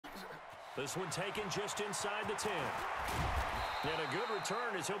This one taken just inside the 10. And a good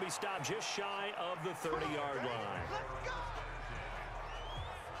return as he'll be stopped just shy of the 30-yard line.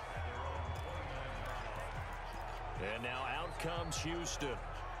 And now out comes Houston.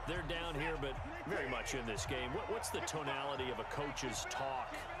 They're down here, but very much in this game. What's the tonality of a coach's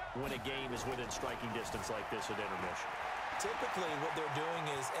talk when a game is within striking distance like this at intermission? Typically, what they're doing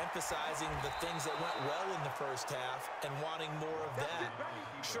is emphasizing the things that went well in the first half and wanting more of that.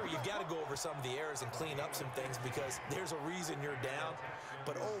 Sure, you've got to go over some of the errors and clean up some things because there's a reason you're down.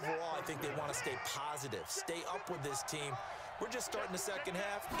 But overall, I think they want to stay positive, stay up with this team. We're just starting the second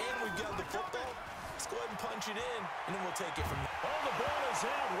half, and we've got the football. Let's go ahead and punch it in, and then we'll take it from there. Oh, the ball is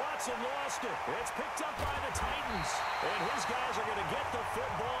out. Watson lost it. It's picked up by the Titans. And his guys are going to get the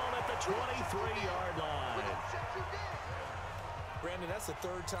football at the 23-yard line. Brandon, that's the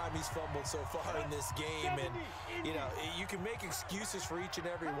third time he's fumbled so far in this game. And, you know, you can make excuses for each and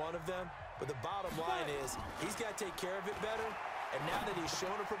every one of them, but the bottom line is he's got to take care of it better. And now that he's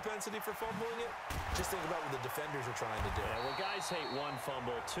shown a propensity for fumbling it, just think about what the defenders are trying to do. Yeah, well, guys hate one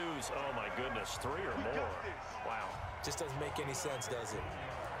fumble, twos, oh, my goodness, three or more. Wow. Just doesn't make any sense, does it?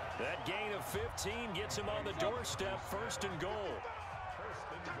 That gain of 15 gets him on the doorstep, first and goal.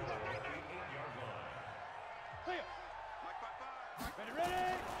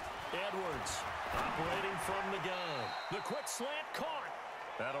 Edwards operating from the gun. The quick slant caught.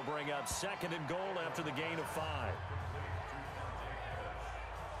 That'll bring up second and goal after the gain of 5.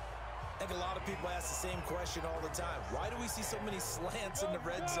 I think a lot of people ask the same question all the time. Why do we see so many slants in the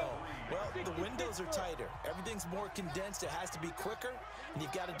red zone? Well, the windows are tighter. Everything's more condensed. It has to be quicker, and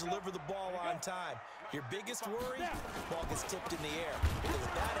you've got to deliver the ball on time. Your biggest worry, ball gets tipped in the air. Because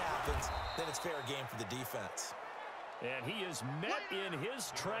if that happens, then it's fair game for the defense. And he is met in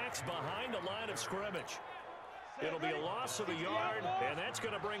his tracks behind the line of scrimmage. It'll be a loss of a yard, and that's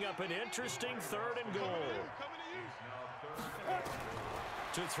going to bring up an interesting third and goal.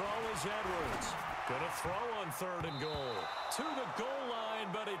 To throw is Edwards. Going to throw on third and goal. To the goal line,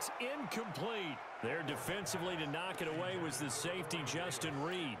 but it's incomplete. There defensively to knock it away was the safety, Justin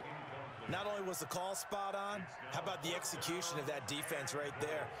Reed. Not only was the call spot on, how about the execution of that defense right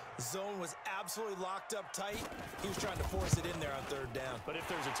there? The zone was absolutely locked up tight. He was trying to force it in there on third down. But if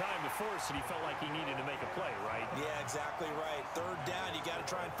there's a time to force it, he felt like he needed to make a play, right? Yeah, exactly right. Third down, you got to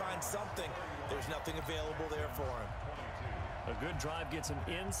try and find something. There's nothing available there for him. A good drive gets him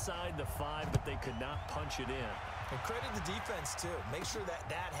inside the 5, but they could not punch it in. And credit the defense, too. Make sure that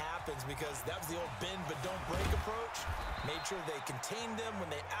that happens because that was the old bend but don't break approach. Made sure they contained them when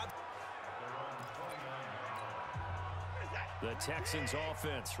they The Texans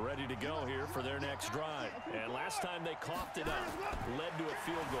offense ready to go here for their next drive. And last time they coughed it up, led to a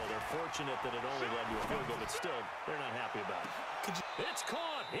field goal. They're fortunate that it only led to a field goal, but still, they're not happy about it. It's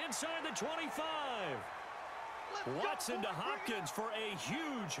caught inside the 25. Watson to Hopkins for a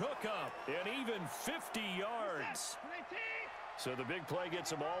huge hookup and even 50 yards. So the big play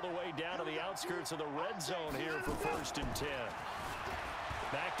gets him all the way down to the outskirts of the red zone here for first and 10.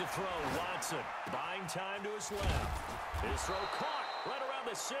 Back to throw, Watson, buying time to his left. His throw caught right around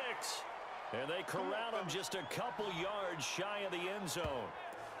the 6. And they corral him just a couple yards shy of the end zone.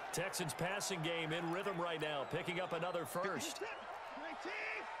 Texans passing game in rhythm right now, picking up another first.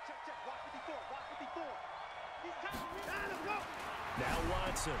 Now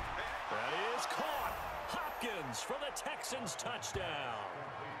Watson. That is caught. Hopkins for the Texans touchdown.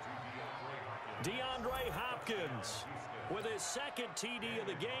 DeAndre Hopkins with his second TD of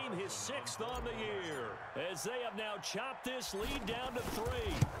the game, his 6th on the year, as they have now chopped this lead down to 3.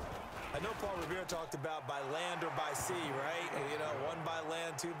 I know Paul Revere talked about by land or by sea, right? You know, 1 by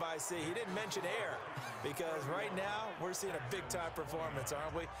land, 2 by sea. He didn't mention air because right now we're seeing a big-time performance,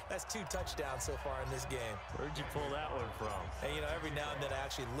 aren't we? That's 2 touchdowns so far in this game. Where'd you pull that one from? And, you know, every now and then I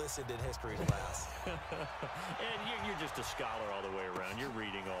actually listened in history class. And you're just a scholar all the way around. You're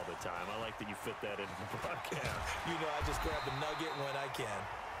reading all the time. I like that you fit that into the broadcast. You know, I just grab the nugget when I can.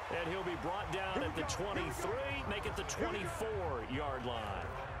 And he'll be brought down at the 23, make it the 24-yard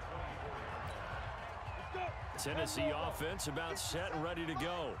line. Tennessee offense about set and ready to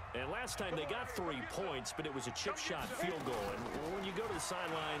go. And last time they got 3 points, but it was a chip shot field goal. And when you go to the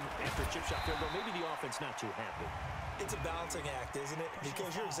sideline after a chip shot field goal, maybe the offense not too happy. It's a balancing act, isn't it?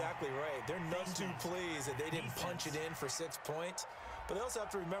 Because you're exactly right. They're none too pleased that they didn't punch it in for 6 points. But they also have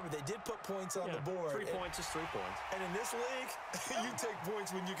to remember they did put points on the board. 3 points is 3 points. And in this league, you take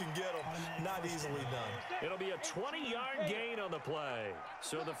points when you can get them. Not easily done. It'll be a 20-yard gain on the play.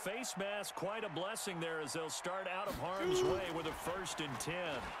 So the face mask, quite a blessing there as they'll start out of harm's way with a 1st and 10.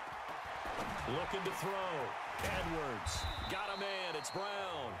 Looking to throw. Edwards. Got a man. It's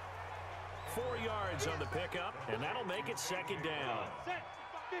Brown. 4 yards on the pickup, and that'll make it second down.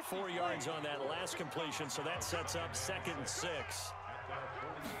 4 yards on that last completion, so that sets up 2nd and 6.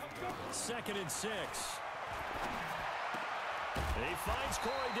 2nd and 6. And he finds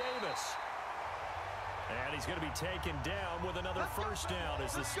Corey Davis. And he's going to be taken down with another first down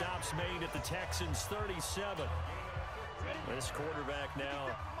as the stop's made at the Texans' 37. This quarterback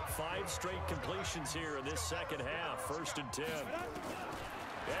now 5 straight completions here in this second half. 1st and 10.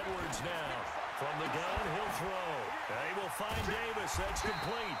 Edwards now from the gun. He'll throw. They will find Davis. That's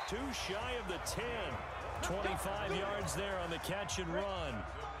complete. Too shy of the 10. 25 yards there on the catch and run.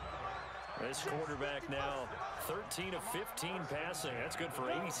 This quarterback now 13 of 15 passing. That's good for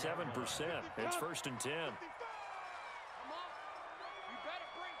 87%. It's 1st and 10.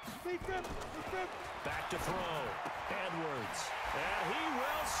 Back to throw. Edwards. And he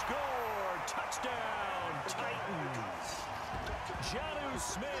will score. Touchdown, Titans. Jonnu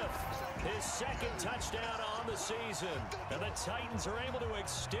Smith, his 2nd touchdown on the season. And the Titans are able to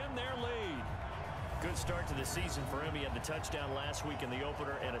extend their lead. Good start to the season for him. He had the touchdown last week in the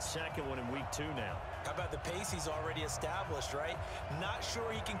opener and a 2nd one in week 2 now. How about the pace he's already established, right? Not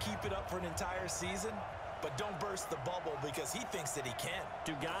sure he can keep it up for an entire season, but don't burst the bubble because he thinks that he can.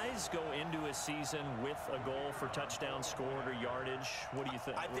 Do guys go into a season with a goal for touchdown scored or yardage? What do you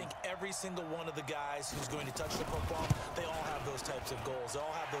think? I think every single one of the guys who's going to touch the football, they all have those types of goals. They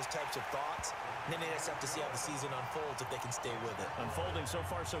all have those types of thoughts. And then they just have to see how the season unfolds if they can stay with it. Unfolding so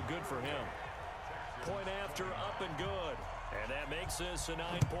far so good for him. Point after, up and good. And that makes this a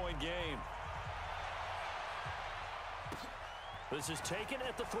 9-point game. This is taken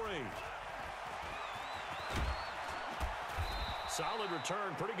at the 3. Solid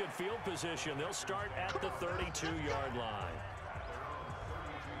return, pretty good field position. They'll start at the 32-yard line.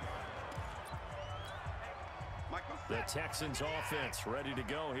 The Texans offense ready to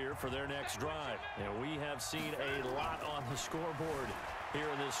go here for their next drive. And we have seen a lot on the scoreboard here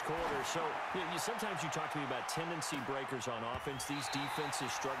in this quarter. So sometimes you talk to me about tendency breakers on offense. These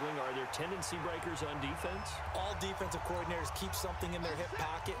defenses struggling. Are there tendency breakers on defense? All defensive coordinators keep something in their hip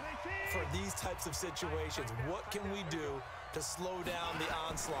pocket for these types of situations. What can we do to slow down the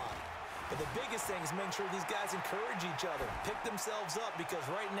onslaught? But the biggest thing is make sure these guys encourage each other, pick themselves up, because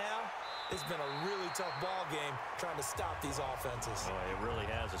right now it's been a really tough ball game trying to stop these offenses. Oh, it really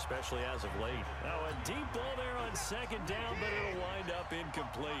has, especially as of late. Now a deep ball there on 2nd down, but it'll wind up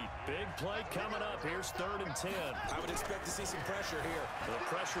incomplete. Big play coming up. Here's 3rd and 10. I would expect to see some pressure here. The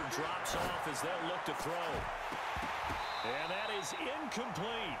pressure drops off as they'll look to throw. And that is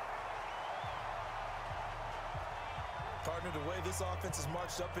incomplete. Partner, the way this offense has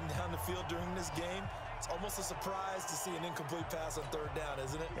marched up and down the field during this game, it's almost a surprise to see an incomplete pass on 3rd down,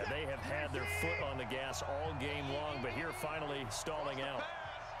 isn't it? Yeah, they have had their foot on the gas all game long, but here finally stalling out.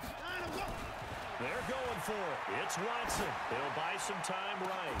 They're going for it. It's Watson. He'll buy some time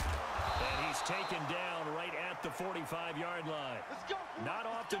right. And he's taken down right at the 45-yard line. Not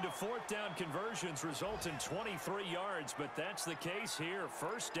often do 4th down conversions result in 23 yards, but that's the case here.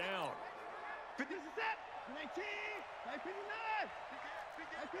 1st down. 19,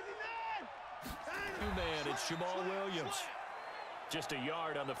 2-man, it's Jamal Williams. Just a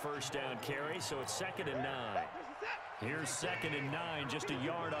yard on the 1st down carry, so it's 2nd and 9. Here's 2nd and 9, just a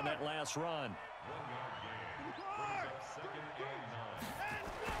yard on that last run.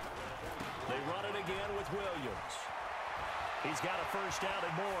 They run it again with Williams. He's got a 1st down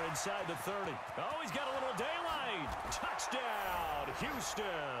and more inside the 30. Oh, he's got a little daylight. Touchdown,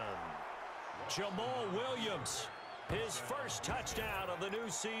 Houston. Jamal Williams, his 1st touchdown of the new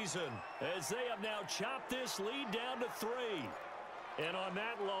season, as they have now chopped this lead down to 3. And on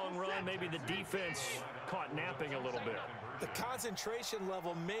that long run, maybe the defense caught napping a little bit. The concentration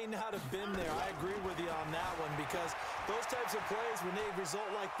level may not have been there. I agree with you on that one, because those types of plays, when they result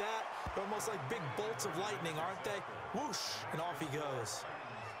like that, they're almost like big bolts of lightning, aren't they? Whoosh, and off he goes.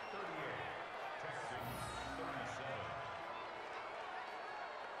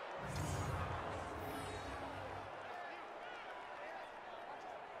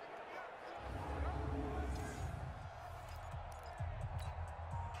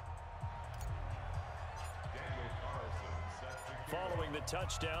 Following the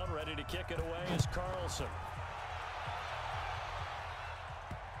touchdown, ready to kick it away is Carlson.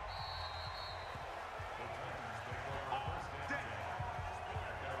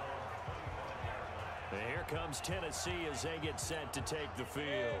 And here comes Tennessee as they get set to take the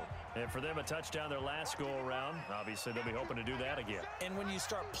field. And for them, a touchdown their last go-around. Obviously, they'll be hoping to do that again. And when you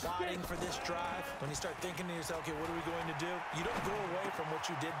start plotting for this drive, when you start thinking to yourself, okay, what are we going to do? You don't go away from what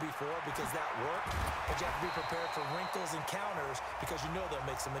you did before because that worked, but you have to be prepared for wrinkles and counters because you know they'll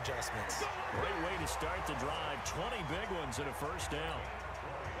make some adjustments. Great way to start the drive. 20 big ones and a first down.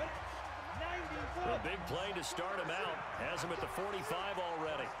 A big play to start him out. Has him at the 45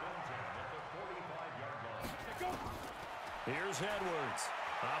 already. Here's Edwards,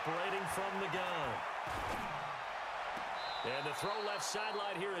 operating from the gun. And the throw left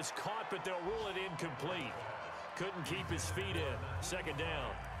sideline here is caught, but they'll rule it incomplete. Couldn't keep his feet in. Second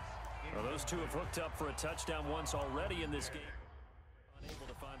down. Well, those two have hooked up for a touchdown once already in this game. Unable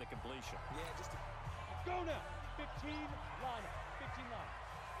to find the completion. Yeah, just go now. 15 line. 15 line.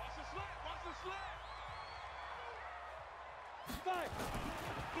 Watch the slant. Watch the slant.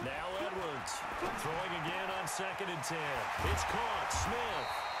 Now Edwards throwing again on 2nd and 10. It's caught. Smith.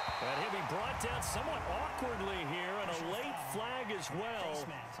 And he'll be brought down somewhat awkwardly here, and a late flag as well.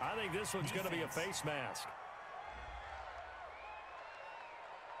 I think this one's going to be a face mask.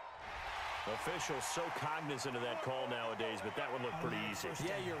 Officials so cognizant of that call nowadays, but that would look pretty easy.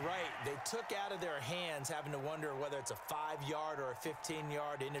 Yeah, you're right. They took out of their hands having to wonder whether it's a 5-yard or a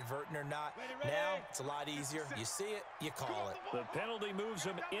 15-yard inadvertent or not. Now, it's a lot easier. You see it, you call it. The penalty moves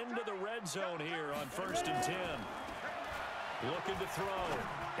him into the red zone here on 1st and 10. Looking to throw.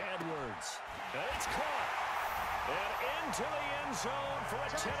 Edwards. And it's caught. And into the end zone for a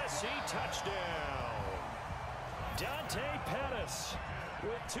Tennessee touchdown. Dante Pettis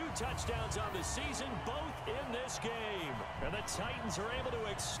with 2 touchdowns on the season, both in this game. And the Titans are able to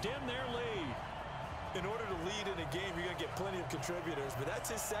extend their lead. In order to lead in a game, you're going to get plenty of contributors, but that's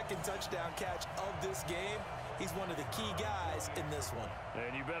his 2nd touchdown catch of this game. He's one of the key guys in this one.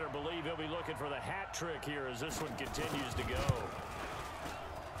 And you better believe he'll be looking for the hat trick here as this one continues to go.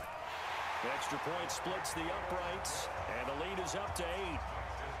 The extra point splits the uprights, and the lead is up to 8.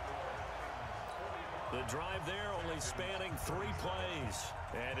 The drive there only spanning 3 plays,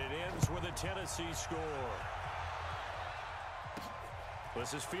 and it ends with a Tennessee score.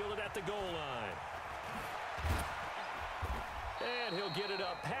 This is fielded at the goal line. And he'll get it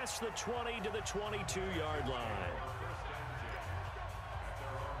up past the 20 to the 22-yard line.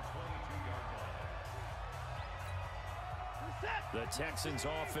 The Texans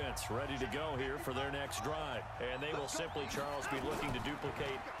offense ready to go here for their next drive. And they will simply, Charles, be looking to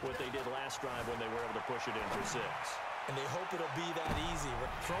duplicate what they did last drive when they were able to push it in for 6. And they hope it'll be that easy.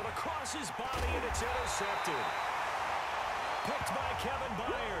 Thrown across his body, and it's intercepted. Picked by Kevin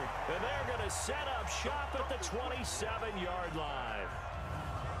Byard. And they're going to set up shop at the 27-yard line.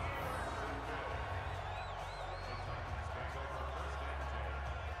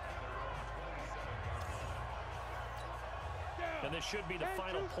 And this should be the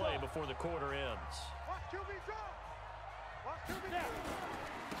final play before the quarter ends.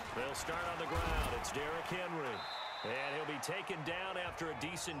 They'll start on the ground. It's Derrick Henry. And he'll be taken down after a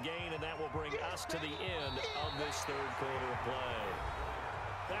decent gain, and that will bring us to the end of this 3rd quarter of play.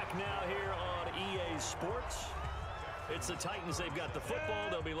 Back now here on EA Sports. It's the Titans. They've got the football.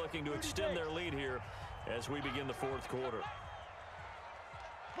 They'll be looking to extend their lead here as we begin the 4th quarter.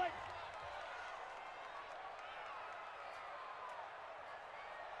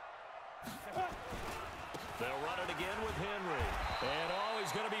 They'll run it again with Henry. And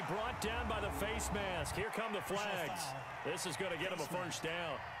he's going to be brought down by the face mask. Here come the flags. This is going to get him a first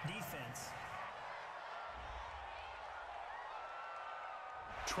down. Defense.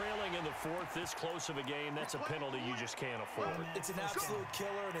 Trailing in the 4th, this close of a game, that's a penalty you just can't afford. It's an absolute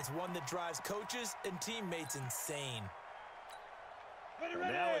killer, and it's one that drives coaches and teammates insane. And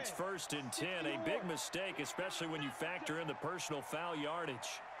now it's 1st and 10. A big mistake, especially when you factor in the personal foul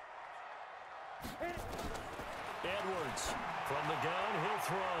yardage. Edwards from the gun, he'll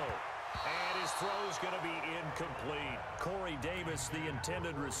throw. And his throw is going to be incomplete. Corey Davis, the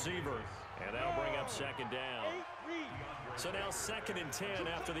intended receiver. And that'll bring up 2nd down. So now 2nd and 10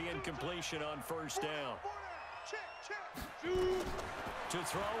 after the incompletion on 1st down. To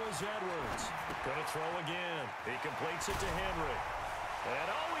throw is Edwards. Going to throw again. He completes it to Henry. And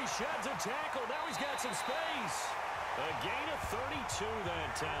he sheds a tackle. Now he's got some space. A gain of 32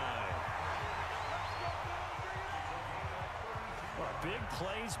 that time. Big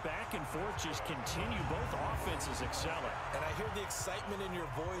plays back and forth just continue. Both offenses excelling. And I hear the excitement in your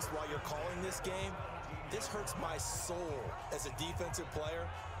voice while you're calling this game. This hurts my soul as a defensive player,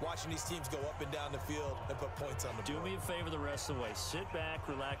 watching these teams go up and down the field and put points on the board. Do me a favor the rest of the way. Sit back,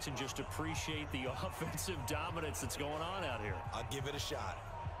 relax, and just appreciate the offensive dominance that's going on out here. I'll give it a shot.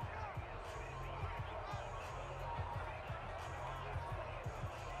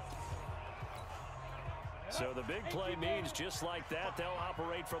 So the big play means just like that, they'll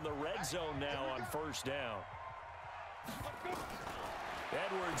operate from the red zone now on first down.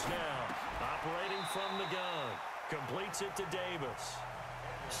 Edwards now operating from the gun. Completes it to Davis.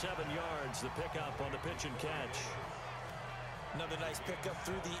 7 yards, the pickup on the pitch and catch. Another nice pickup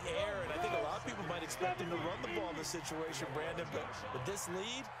through the air, and I think a lot of people might expect him to run the ball in this situation, Brandon, but with this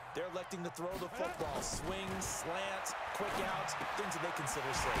lead, they're electing to throw the football. Swings, slants, quick outs, things that they consider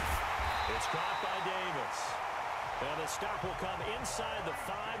safe. It's caught by Davis. And the stop will come inside the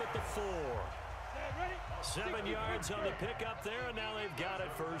 5 at the 4. 7 yards on the pickup there, and now they've got it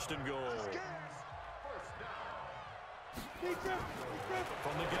first and goal.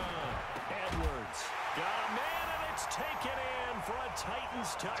 From the gun, Edwards. Got a man, and it's taken in for a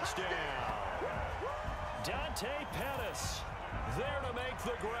Titans touchdown. Dante Pettis there to make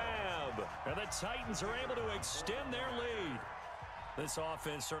the grab. And the Titans are able to extend their lead. This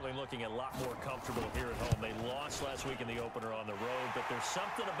offense certainly looking a lot more comfortable here at home. They lost last week in the opener on the road, but there's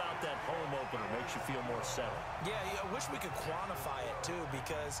something about that home opener makes you feel more settled. Yeah, I wish we could quantify it, too,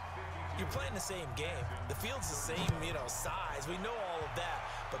 because you're playing the same game. The field's the same, size. We know all of that.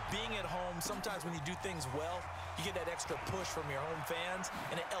 But being at home, sometimes when you do things well, you get that extra push from your home fans,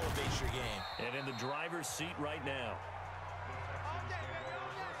 and it elevates your game. And in the driver's seat right now.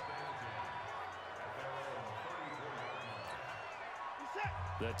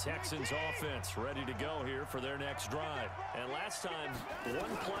 The Texans offense ready to go here for their next drive. And last time,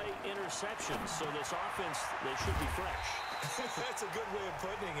 1-play interception. So this offense, they should be fresh. That's a good way of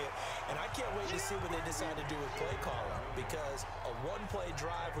putting it. And I can't wait to see what they decide to do with play calling. Because a 1-play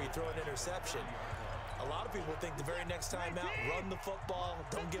drive where you throw an interception, a lot of people think the very next time out, run the football,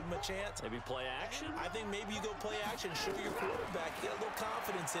 don't give them a chance. Maybe play action? I think maybe you go play action, show your quarterback, get a little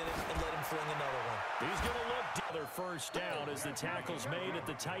confidence in it, and let him fling another one. He's going to look their first down as the tackle's made at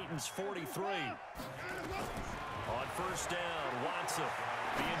the Titans' 43. On first down, Watson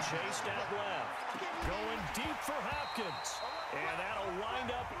being chased out left. Going deep for Hopkins. And that'll wind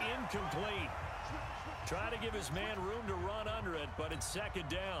up incomplete. Trying to give his man room to run under it, but it's second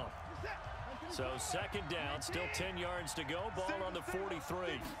down. So second down, still 10 yards to go. Ball on the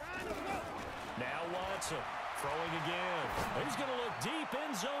 43. Now Watson throwing again. He's going to look deep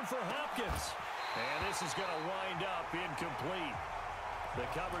end zone for Hopkins. And this is going to wind up incomplete. The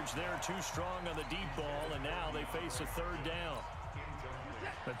coverage there too strong on the deep ball, and now they face a third down.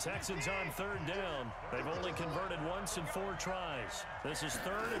 The Texans on third down. They've only converted once in 4 tries. This is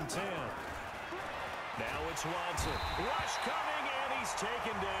 3rd and 10. Now it's Watson. Rush coming, and he's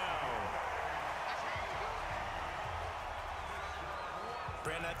taken down.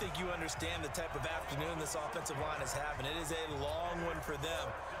 Brandon, I think you understand the type of afternoon this offensive line is having. It is a long one for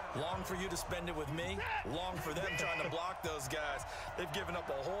them. Long for you to spend it with me. Long for them trying to block those guys. They've given up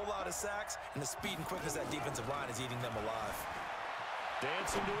a whole lot of sacks, and the speed and quickness of that defensive line is eating them alive.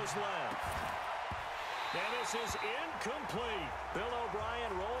 Dancing to his left. And this is incomplete. Bill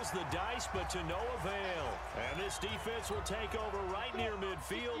O'Brien rolls the dice, but to no avail. And this defense will take over right near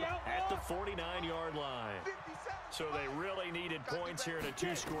midfield at the 49-yard line. So they really needed points here in a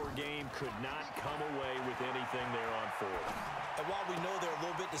 2-score game. Could not come away with anything there on 4th. And while we know they're a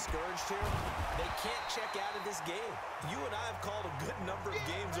little bit discouraged here, they can't check out of this game. You and I have called a good number of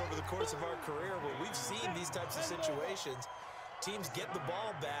games over the course of our career where we've seen these types of situations. Teams get the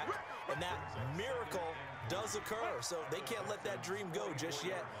ball back, and that miracle does occur. So they can't let that dream go just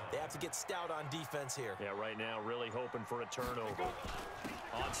yet. They have to get stout on defense here. Yeah, right now really hoping for a turnover.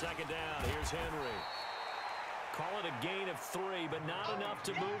 On second down, here's Henry. Call it a gain of 3, but not enough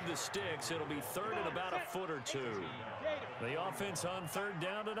to move the sticks. It'll be 3rd and about a foot or 2. The offense on third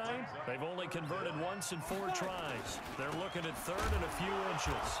down tonight, they've only converted once in 4 tries. They're looking at 3rd and a few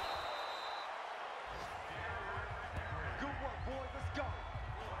inches.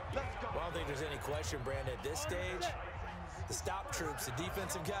 Well, I don't think there's any question, Brandon, at this stage, the stop troops, the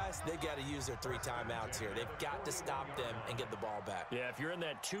defensive guys, they've got to use their 3 timeouts here. They've got to stop them and get the ball back. Yeah, if you're in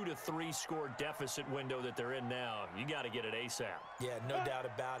that 2 to 3 score deficit window that they're in now, you got to get it ASAP. Yeah, no doubt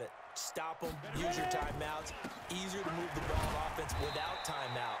about it. Stop them, use your timeouts. Easier to move the ball on offense without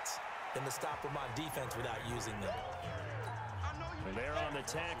timeouts than to stop them on defense without using them. And they're on the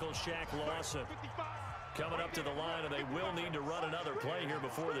tackle, Shaq Lawson. Coming up to the line, and they will need to run another play here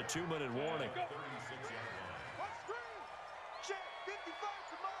before the 2-minute warning.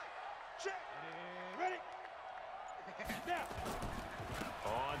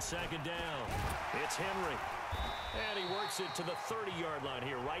 On second down, it's Henry. And he works it to the 30-yard line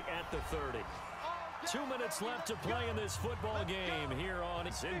here, right at the 30. 2 minutes left to play in this football game here on.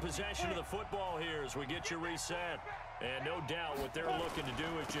 It's in possession of the football here as we get you reset. And no doubt what they're looking to do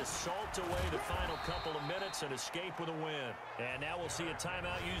is just salt away the final couple of minutes and escape with a win. And now we'll see a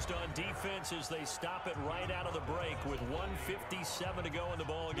timeout used on defense as they stop it right out of the break with 1:57 to go in the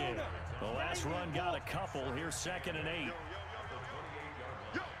ballgame. The last run got a couple. Here's 2nd and 8.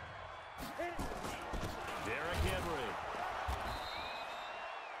 Derrick Henry.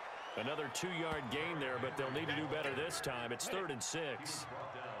 Another 2-yard gain there, but they'll need to do better this time. It's 3rd and 6.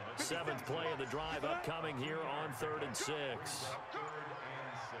 7th play of the drive upcoming here on 3rd and 6.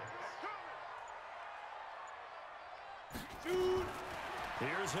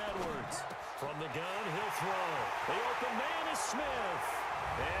 Here's Edwards. From the gun, he'll throw. The open man is Smith.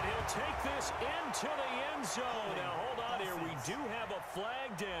 And he'll take this into the end zone. Now, hold on here. We do have a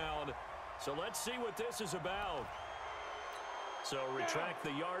flag down. So let's see what this is about. So retract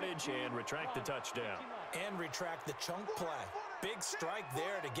the yardage and retract the touchdown. And retract the chunk play. Big strike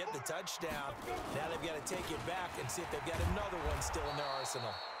there to get the touchdown. Now they've got to take it back and see if they've got another one still in their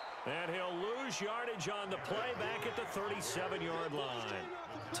arsenal. And he'll lose yardage on the play back at the 37-yard line.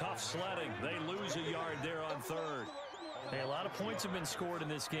 Tough sledding. They lose a yard there on 3rd. Hey, a lot of points have been scored in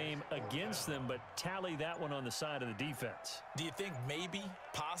this game against them, but tally that one on the side of the defense. Do you think maybe,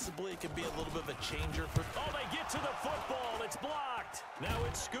 possibly, it could be a little bit of a changer for... Oh, they get to the football. It's blocked. Now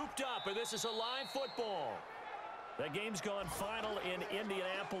it's scooped up, and this is a live football. That game's gone final in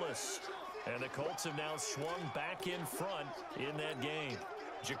Indianapolis. And the Colts have now swung back in front in that game.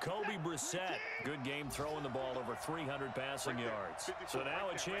 Jacoby Brissett, good game throwing the ball over 300 passing yards. So now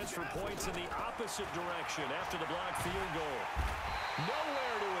a chance for points in the opposite direction after the blocked field goal.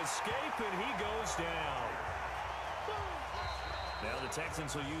 Nowhere to escape, and he goes down. Now the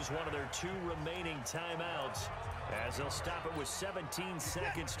Texans will use one of their 2 remaining timeouts as they'll stop it with 17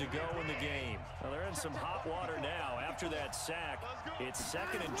 seconds to go in the game. Well, they're in some hot water now. After that sack, it's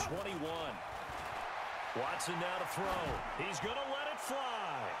 2nd and 21. Watson now to throw. He's going to let it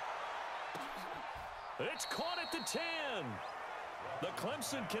fly. It's caught at the 10. The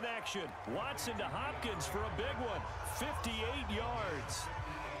Clemson connection. Watson to Hopkins for a big one. 58 yards.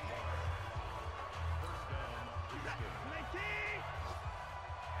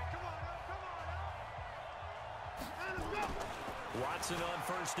 Watson on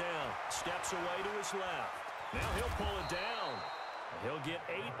first down. Steps away to his left. Now he'll pull it down. He'll get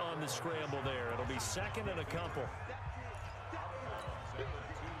 8 on the scramble there. It'll be 2nd and a couple.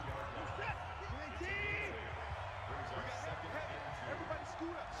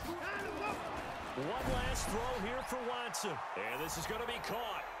 One last throw here for Watson. And this is going to be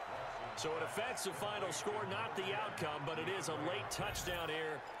caught. So it affects the final score, not the outcome, but it is a late touchdown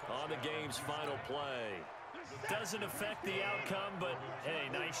here on the game's final play. Doesn't affect the outcome, but, hey,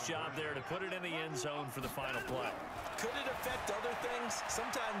 nice job there to put it in the end zone for the final play. Could it affect other things?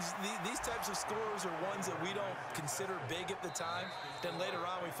 Sometimes these types of scores are ones that we don't consider big at the time. Then later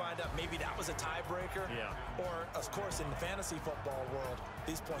on we find out maybe that was a tiebreaker. Yeah. Or, of course, in the fantasy football world,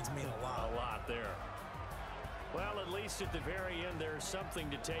 these points mean a lot. A lot there. Well, at least at the very end, there's something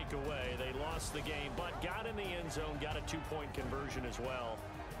to take away. They lost the game, but got in the end zone, got a 2-point conversion as well.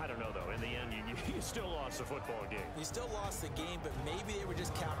 I don't know, though. In the end, you still lost the football game. You still lost the game, but maybe they were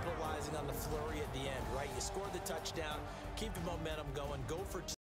just capitalizing on the flurry at the end, right? You scored the touchdown, keep the momentum going, go for